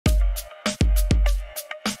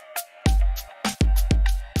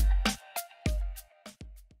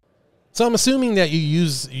So I'm assuming that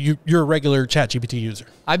you're a regular ChatGPT user.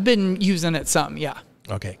 I've been using it some, yeah.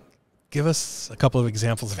 Okay. Give us a couple of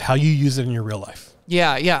examples of how you use it in your real life.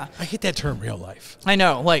 Yeah, yeah. I hate that term, real life. I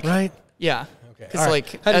know, like, right? Yeah. Okay. Because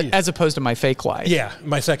like, as opposed to my fake life. Yeah,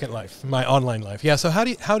 my second life, my online life. Yeah. So how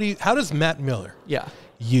does Matt Miller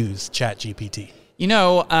use ChatGPT? You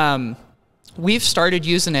know, we've started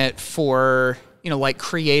using it for, like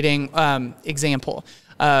creating, example.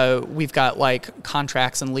 We've got like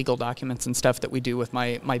contracts and legal documents and stuff that we do with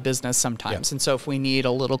my business sometimes. And so if we need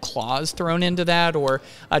a little clause thrown into that or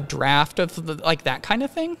a draft of like that kind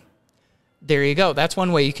of thing, there you go. That's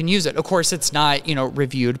one way you can use it. Of course, it's not,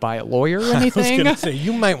 reviewed by a lawyer or anything. I was going to say,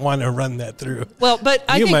 you might want to run that through. Well, but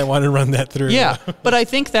I think you might want to run that through. Yeah, but I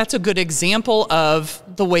think that's a good example of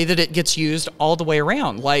the way that it gets used all the way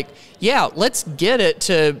around. Like, yeah, let's get it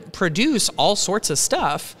to produce all sorts of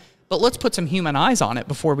stuff, but let's put some human eyes on it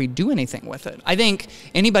before we do anything with it. I think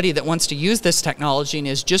anybody that wants to use this technology and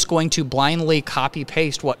is just going to blindly copy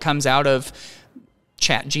paste what comes out of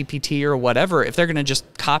ChatGPT or whatever, if they're going to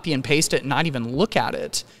just copy and paste it and not even look at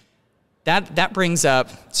it, that brings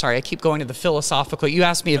up, sorry, I keep going to the philosophical. You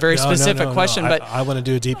asked me a very specific question, but I want to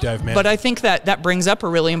do a deep dive, man. But I think that brings up a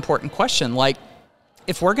really important question. Like,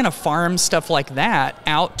 if we're going to farm stuff like that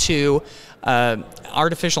out to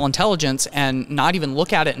artificial intelligence and not even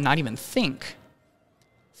look at it and not even think,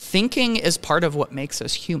 thinking is part of what makes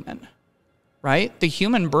us human, right? The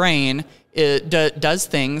human brain does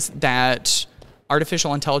things that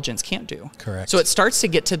artificial intelligence can't do. Correct. So it starts to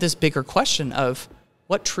get to this bigger question of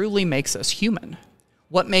what truly makes us human?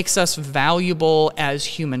 What makes us valuable as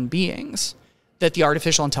human beings that the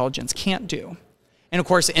artificial intelligence can't do? And of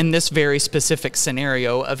course, in this very specific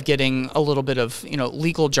scenario of getting a little bit of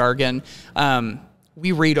legal jargon,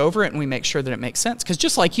 we read over it and we make sure that it makes sense. Because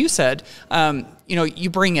just like you said, you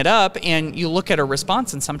bring it up and you look at a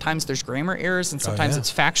response, and sometimes there's grammar errors, and sometimes it's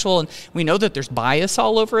factual, and we know that there's bias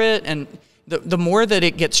all over it. And the more that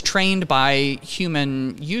it gets trained by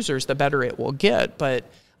human users, the better it will get. But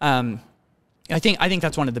I think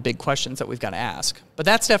that's one of the big questions that we've got to ask. But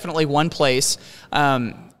that's definitely one place.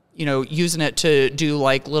 Using it to do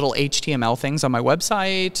like little HTML things on my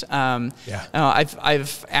website.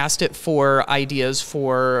 I've asked it for ideas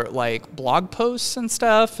for like blog posts and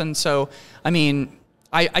stuff. And so, I mean,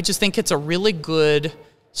 I just think it's a really good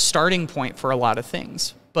starting point for a lot of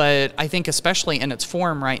things. But I think especially in its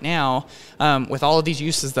form right now, with all of these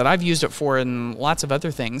uses that I've used it for and lots of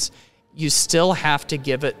other things, you still have to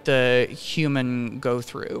give it the human go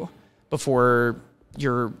through before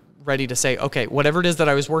you're ready to say, okay, whatever it is that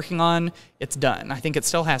I was working on, it's done. I think it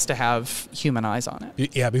still has to have human eyes on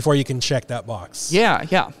it. Yeah, before you can check that box. Yeah,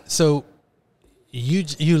 yeah. So you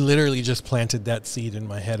literally just planted that seed in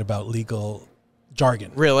my head about legal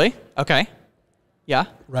jargon. Really? Okay. Yeah.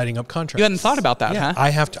 Writing up contracts. You hadn't thought about that,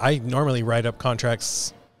 huh? I normally write up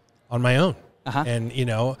contracts on my own. And,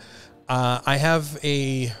 I have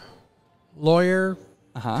a lawyer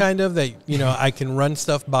kind of that, I can run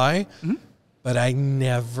stuff by. But I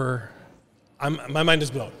never, my mind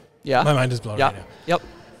is blown. Yeah. My mind is blown right now. Yep.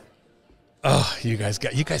 Oh, you guys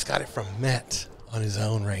got it from Matt on his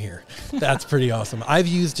own right here. That's pretty awesome. I've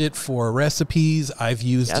used it for recipes. I've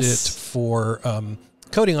used it for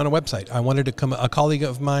coding on a website. I wanted to a colleague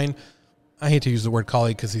of mine, I hate to use the word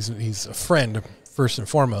colleague because he's a friend first and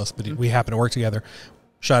foremost, but we happen to work together.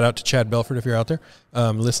 Shout out to Chad Belford if you're out there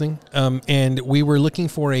listening. And we were looking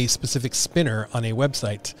for a specific spinner on a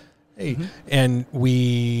website. And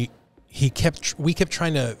we kept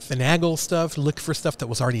trying to finagle stuff, look for stuff that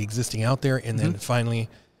was already existing out there, and then finally,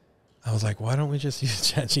 I was like, why don't we just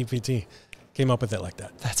use ChatGPT? Came up with it like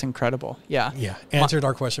that. That's incredible. Yeah. Yeah. Answered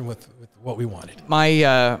our question with what we wanted.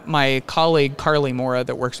 My colleague Carly Mora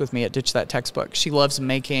that works with me at Ditch That Textbook, she loves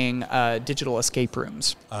making digital escape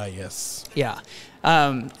rooms. Yes. Yeah.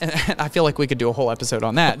 And I feel like we could do a whole episode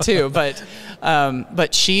on that too, but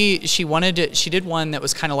she did one that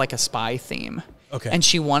was kind of like a spy theme. Okay. And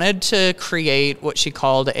she wanted to create what she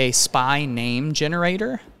called a spy name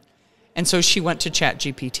generator. And so she went to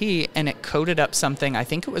ChatGPT and it coded up something, I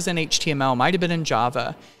think it was in HTML, might have been in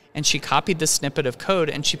Java, and she copied the snippet of code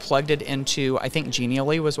and she plugged it into, I think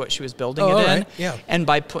Genially was what she was building it in. Right. Yeah. And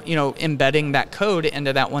by embedding that code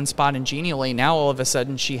into that one spot in Genially, now all of a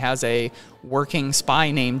sudden she has a working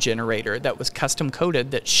spy name generator that was custom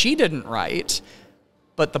coded that she didn't write,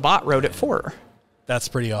 but the bot wrote it for her. That's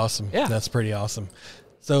pretty awesome. Yeah. That's pretty awesome.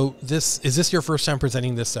 So is this your first time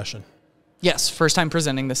presenting this session? Yes, first time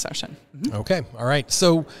presenting this session. Okay. All right.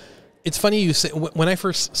 So it's funny you say, when I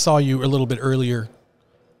first saw you a little bit earlier,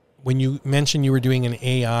 when you mentioned you were doing an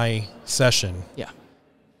AI session. Yeah.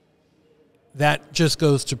 that just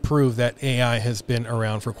goes to prove that AI has been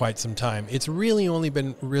around for quite some time. It's really only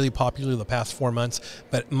been really popular the past 4 months,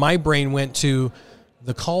 but my brain went to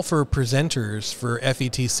the call for presenters for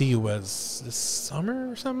FETC was this summer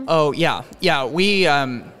or something? Oh, yeah. Yeah,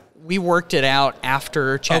 we worked it out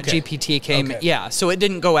after ChatGPT came. Okay. Yeah, so it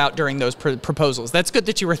didn't go out during those proposals. That's good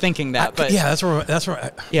that you were thinking that. But yeah, that's where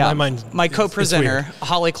my mind. My co-presenter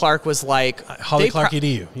Holly Clark was like, Holly Clark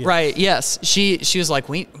EDU. Yeah. Right. Yes. She was like,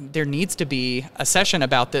 there needs to be a session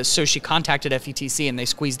about this. So she contacted FETC and they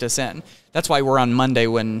squeezed us in. That's why we're on Monday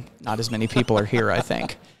when not as many people are here, I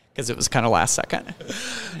think, because it was kind of last second.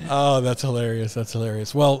 Oh, that's hilarious. That's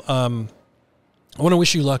hilarious. Well, I want to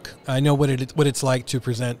wish you luck. I know what it's like to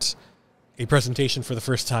present a presentation for the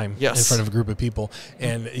first time in front of a group of people,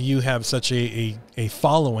 and you have such a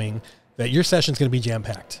following that your session's going to be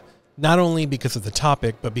jam-packed. Not only because of the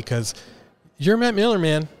topic, but because you're Matt Miller,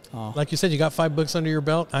 man. Oh. Like you said, you got 5 books under your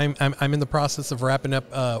belt. I'm in the process of wrapping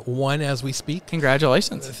up one as we speak.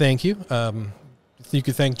 Congratulations. Thank you. You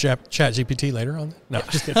could thank ChatGPT later on. No,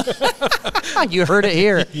 just kidding. You heard it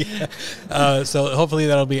here. Yeah. So hopefully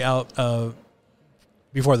that'll be out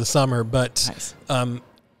before the summer, but nice.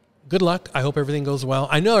 Good luck. I hope everything goes well.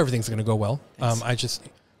 I know everything's going to go well. I just,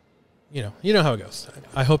 you know how it goes.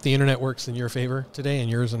 I hope the internet works in your favor today and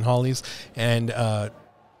yours and Holly's, and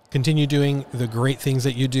continue doing the great things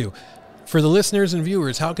that you do. For the listeners and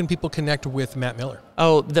viewers, how can people connect with Matt Miller?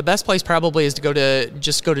 Oh, the best place probably is to go to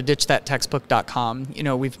ditchthattextbook.com. You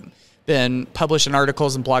know, we've been publishing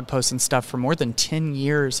articles and blog posts and stuff for more than 10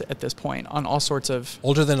 years at this point on all sorts of...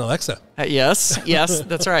 Older than Alexa. Yes,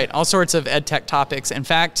 that's right. All sorts of ed tech topics. In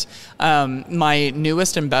fact, my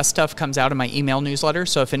newest and best stuff comes out in my email newsletter.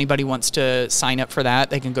 So if anybody wants to sign up for that,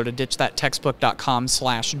 they can go to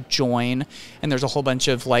ditchthattextbook.com/join. And there's a whole bunch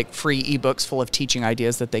of like free ebooks full of teaching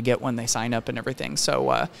ideas that they get when they sign up and everything.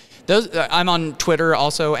 So I'm on Twitter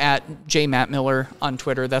also at jmattmiller on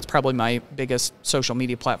Twitter. That's probably my biggest social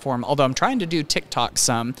media platform. Although I'm trying to do TikTok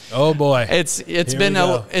some. Oh boy, it's been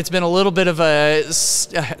a little bit of a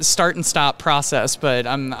start and stop process, but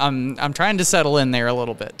I'm trying to settle in there a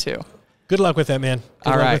little bit too. Good luck with that, man.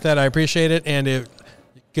 Good luck with that. I appreciate it, and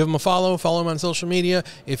give him a follow. Follow him on social media.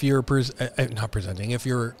 If you're not presenting, if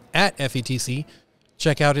you're at FETC,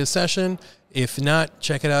 check out his session. If not,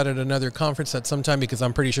 check it out at another conference at some time, because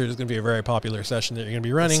I'm pretty sure it's going to be a very popular session that you're going to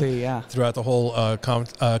be running throughout the whole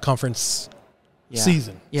conference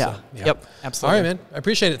season. Yeah. So, Yep. Absolutely. All right, man. I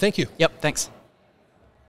appreciate it. Thank you. Yep. Thanks.